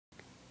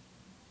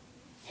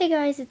Hey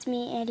guys, it's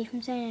me, Andy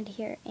from Sandy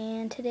here,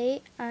 and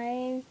today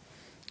I'm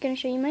going to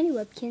show you my new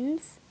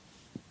Webkinz.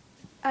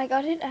 I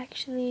got it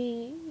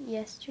actually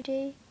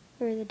yesterday,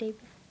 or the day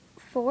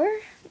before,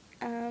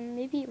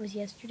 maybe it was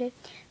yesterday,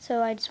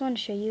 so I just want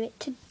to show you it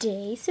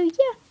today. So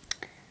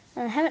yeah,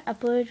 I haven't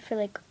uploaded for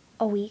like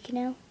a week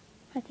now,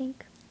 I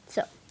think.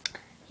 So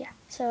yeah,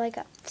 so I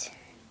got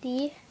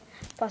the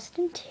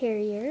Boston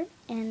Terrier,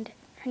 and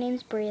her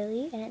name's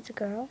Braylee, and it's a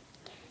girl,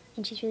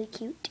 and she's really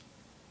cute.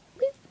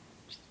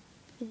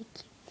 She's really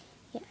cute.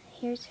 Yeah,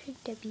 here's her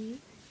W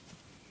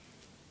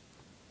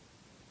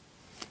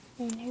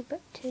and her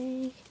butt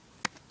tag.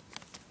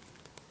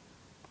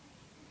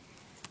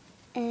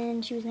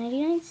 And she was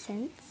 99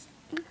 cents,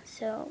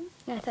 so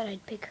I thought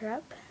I'd pick her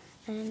up.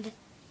 And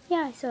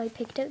yeah, so I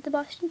picked up the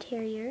Boston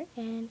Terrier,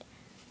 and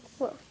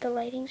whoa, the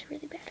lighting's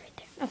really bad right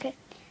there. Okay,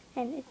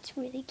 and it's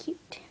really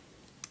cute.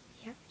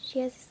 Yeah, she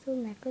has this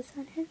little necklace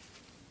on her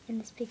and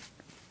this big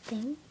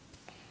thing.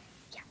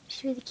 Yeah,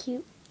 she's really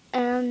cute.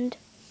 And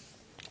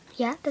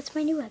yeah, that's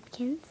my new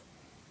Webkinz.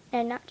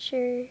 I'm not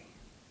sure.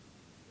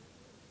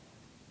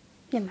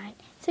 Never mind.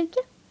 So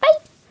yeah, bye!